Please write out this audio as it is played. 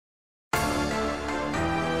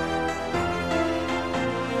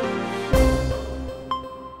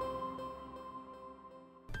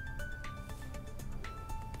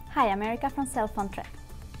Hi, I'm Erica from Cell Phone Trek.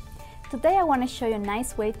 Today I want to show you a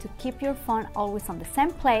nice way to keep your phone always on the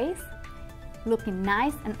same place, looking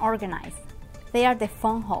nice and organized. They are the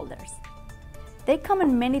phone holders. They come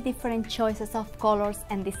in many different choices of colors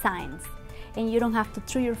and designs, and you don't have to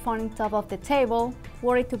throw your phone on top of the table,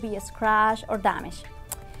 worried to be scratched or damaged.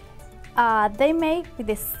 They made with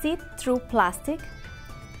the see-through plastic,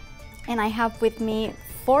 and I have with me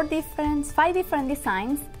 5 different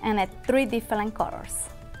designs and 3 different colors.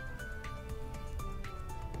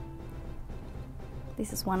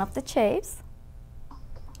 This is one of the shapes,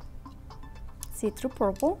 see-through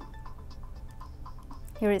purple.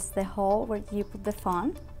 Here is the hole where you put the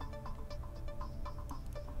phone.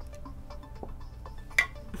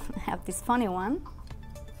 I have this funny one.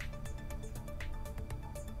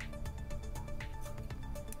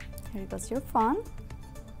 Here goes your phone.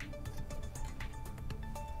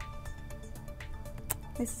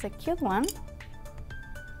 This is a cute one.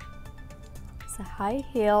 It's a high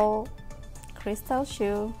heel crystal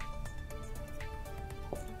shoe.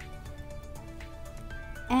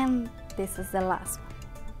 And this is the last one.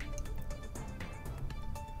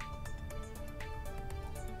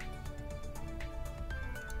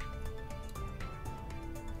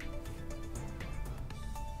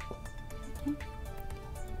 Okay.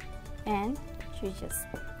 And you just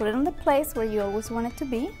put it on the place where you always want it to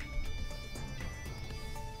be,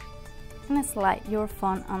 and slide your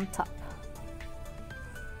phone on top.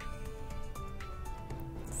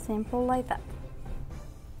 Simple like that.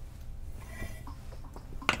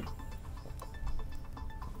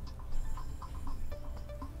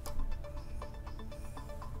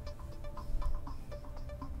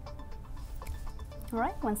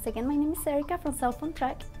 Alright, once again, my name is Erica from Cell Phone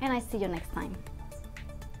Trek, and I see you next time.